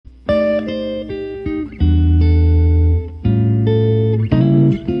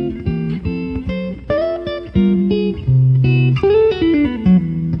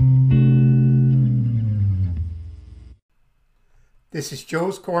This is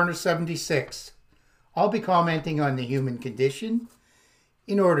Joe's Corner 76. I'll be commenting on the human condition.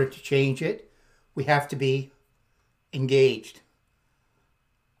 In order to change it, we have to be engaged.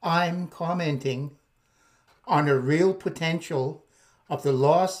 I'm commenting on a real potential of the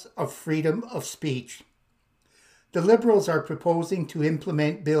loss of freedom of speech. The Liberals are proposing to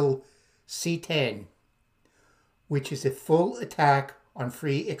implement Bill C-10, which is a full attack on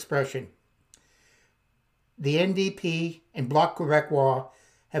free expression. The NDP and Bloc Québécois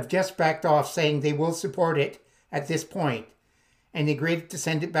have just backed off, saying they will support it at this point, and agreed to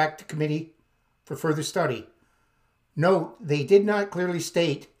send it back to committee for further study. Note, they did not clearly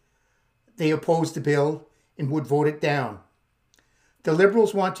state they opposed the bill and would vote it down. The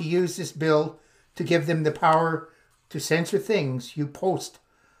Liberals want to use this bill to give them the power to censor things you post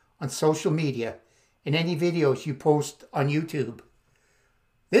on social media and any videos you post on YouTube.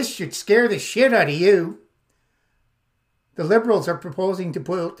 This should scare the shit out of you. The Liberals are proposing to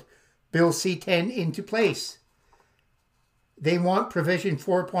put Bill C-10 into place. They want Provision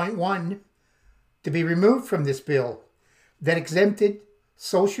 4.1 to be removed from this bill that exempted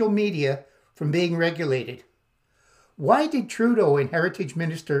social media from being regulated. Why did Trudeau and Heritage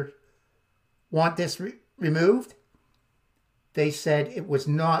Minister want this removed? They said it was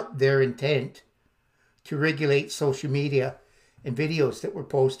not their intent to regulate social media and videos that were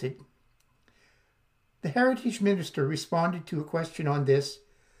posted. The Heritage Minister responded to a question on this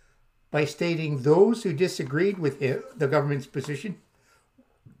by stating those who disagreed with the government's position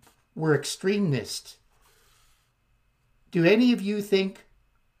were extremists. Do any of you think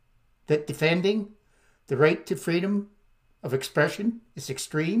that defending the right to freedom of expression is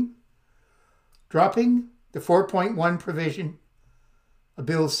extreme? Dropping the 4.1 provision of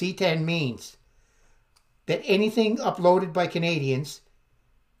Bill C-10 means that anything uploaded by Canadians,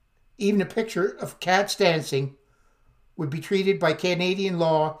 even a picture of cats dancing, would be treated by Canadian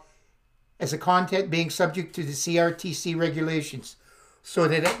law as a content being subject to the CRTC regulations, so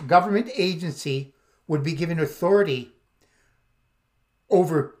that a government agency would be given authority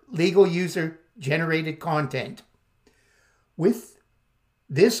over legal user-generated content. With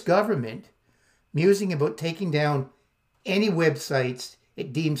this government musing about taking down any websites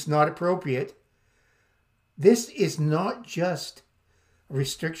it deems not appropriate, this is not just a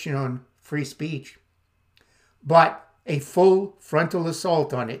restriction on free speech, but a full frontal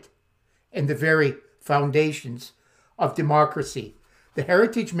assault on it and the very foundations of democracy. The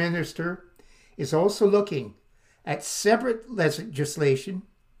Heritage Minister is also looking at separate legislation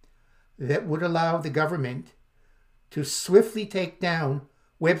that would allow the government to swiftly take down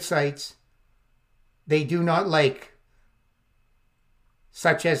websites they do not like,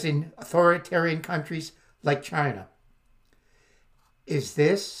 such as in authoritarian countries like China. Is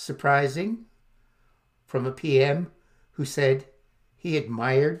this surprising from a PM who said he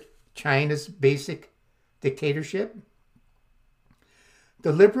admired China's basic dictatorship?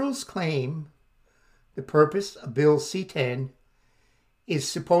 The Liberals claim the purpose of Bill C-10 is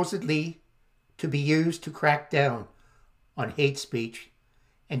supposedly to be used to crack down on hate speech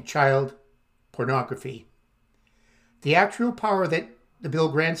and child pornography. The actual power that the bill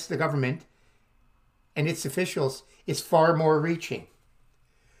grants the government and its officials is far more reaching.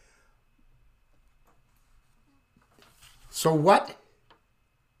 So what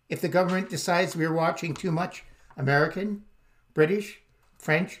if the government decides we're watching too much American, British,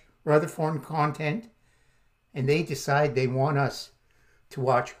 French, or other foreign content, and they decide they want us to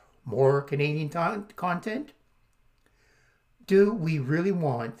watch more Canadian content? Do we really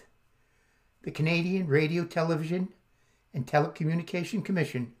want the Canadian Radio, Television, and Telecommunication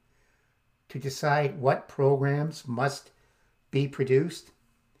Commission to decide what programs must be produced?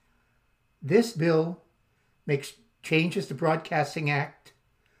 This bill makes changes to Broadcasting Act,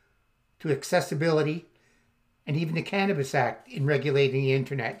 to Accessibility, and even the Cannabis Act in regulating the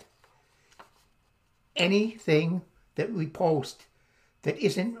internet. Anything that we post that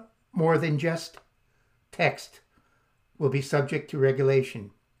isn't more than just text will be subject to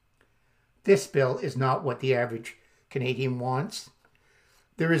regulation. This bill is not what the average Canadian wants.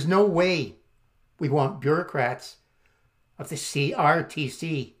 There is no way we want bureaucrats of the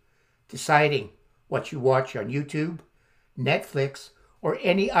CRTC deciding what you watch on YouTube, Netflix, or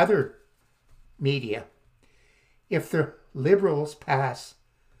any other media. If the Liberals pass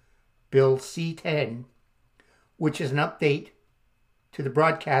Bill C-10, which is an update to the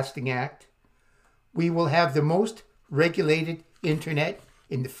Broadcasting Act, we will have the most regulated internet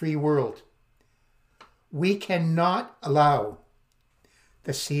in the free world. We cannot allow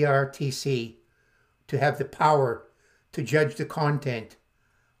the CRTC to have the power to judge the content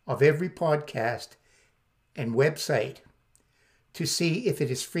of every podcast and website to see if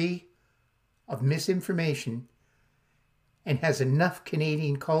it is free of misinformation and has enough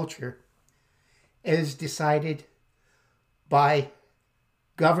Canadian culture as decided by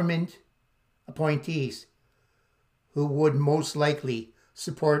government appointees who would most likely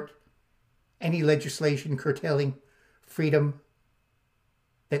support any legislation curtailing freedom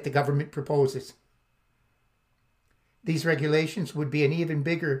that the government proposes. These regulations would be an even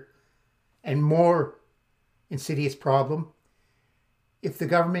bigger and more insidious problem if the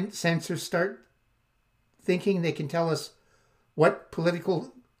government censors start thinking they can tell us what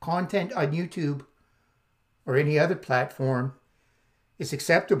political content on YouTube or any other platform is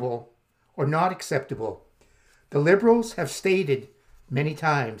acceptable or not acceptable. The Liberals have stated many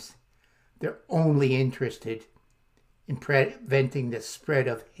times they're only interested in preventing the spread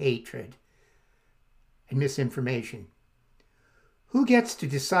of hatred and misinformation. Who gets to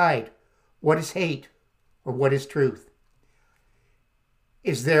decide what is hate or what is truth?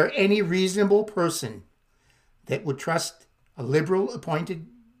 Is there any reasonable person that would trust a Liberal appointed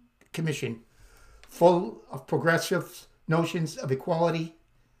commission full of progressive notions of equality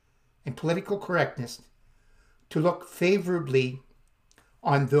and political correctness to look favorably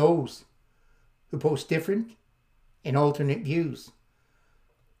on those who post different and alternate views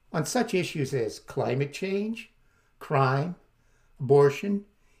on such issues as climate change, crime, abortion,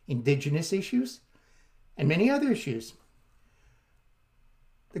 Indigenous issues, and many other issues?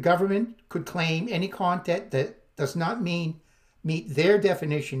 The government could claim any content that does not meet their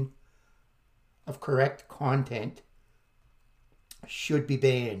definition of correct content should be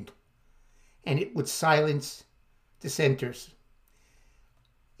banned, and it would silence dissenters.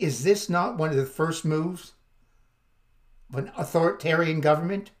 Is this not one of the first moves of an authoritarian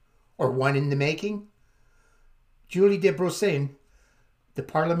government, or one in the making? Julie de Brossein, the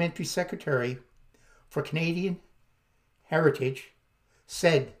Parliamentary Secretary for Canadian Heritage,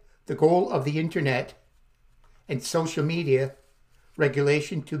 said the goal of the internet and social media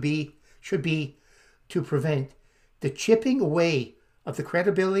regulation should be to prevent the chipping away of the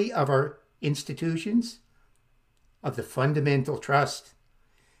credibility of our institutions, of the fundamental trust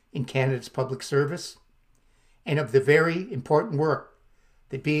in Canada's public service, and of the very important work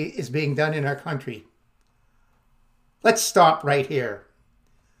that is being done in our country. Let's stop right here.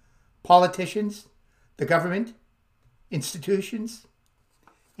 Politicians, the government, institutions,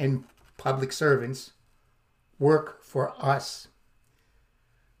 and public servants work for us.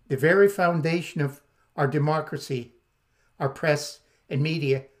 The very foundation of our democracy, our press and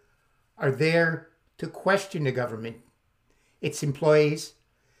media, are there to question the government, its employees,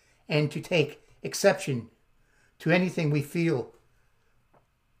 and to take exception to anything we feel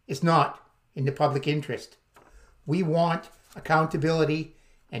is not in the public interest. We want accountability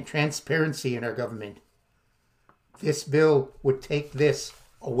and transparency in our government. This bill would take this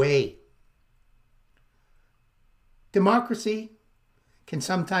away. Democracy can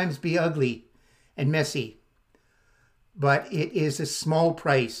sometimes be ugly and messy, but it is a small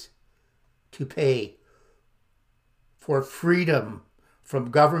price to pay for freedom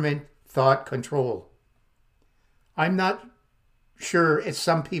from government thought control. I'm not sure, as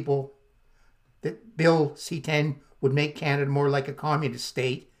some people, that Bill C-10 would make Canada more like a communist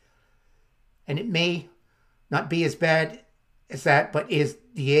state, and it may not be as bad as that, but it's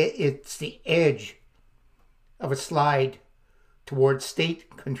the edge of a slide towards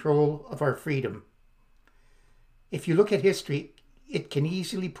state control of our freedom. If you look at history, it can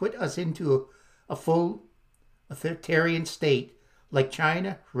easily put us into a full authoritarian state like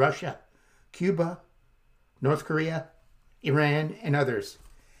China, Russia, Cuba, North Korea, Iran, and others.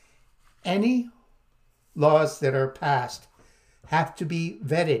 Any laws that are passed have to be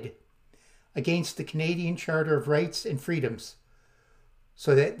vetted against the Canadian Charter of Rights and Freedoms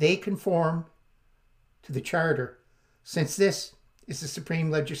so that they conform to the Charter, since this is the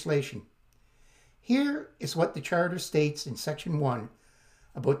supreme legislation. Here is what the Charter states in Section 1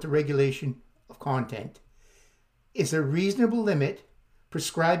 about the regulation of content. Is a reasonable limit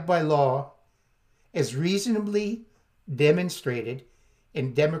prescribed by law as reasonably demonstrated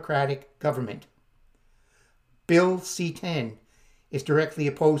in democratic government. Bill C-10 is directly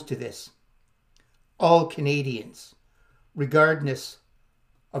opposed to this. All Canadians, regardless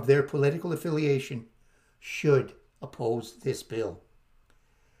of their political affiliation, should oppose this bill.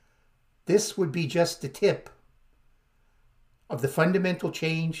 This would be just the tip of the fundamental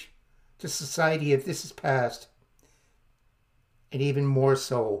change to society if this is passed, and even more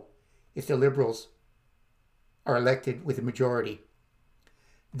so if the Liberals are elected with a majority.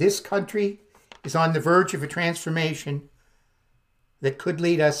 This country is on the verge of a transformation that could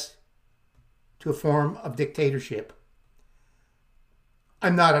lead us to a form of dictatorship.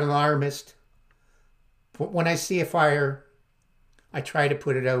 I'm not an alarmist, but when I see a fire, I try to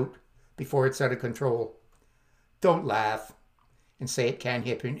put it out before it's out of control. Don't laugh and say it can't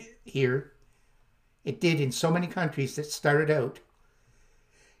happen here. It did in so many countries that started out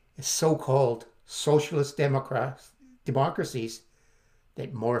as so-called socialist democracies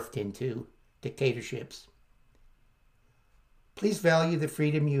that morphed into dictatorships. Please value the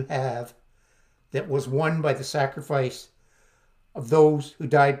freedom you have that was won by the sacrifice of those who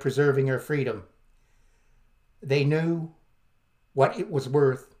died preserving our freedom. They knew what it was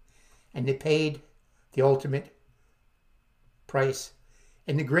worth, and they paid the ultimate price.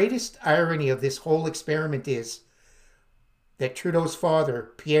 And the greatest irony of this whole experiment is that Trudeau's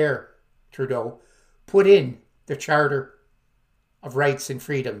father, Pierre Trudeau, put in the Charter of Rights and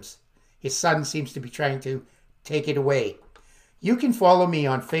Freedoms. His son seems to be trying to take it away. You can follow me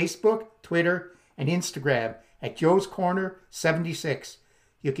on Facebook, Twitter, and Instagram at Joe's Corner 76.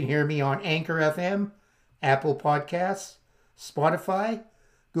 You can hear me on Anchor FM, Apple Podcasts, Spotify,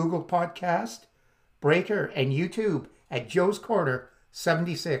 Google Podcast, Breaker, and YouTube at Joe's Corner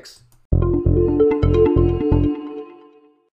 76.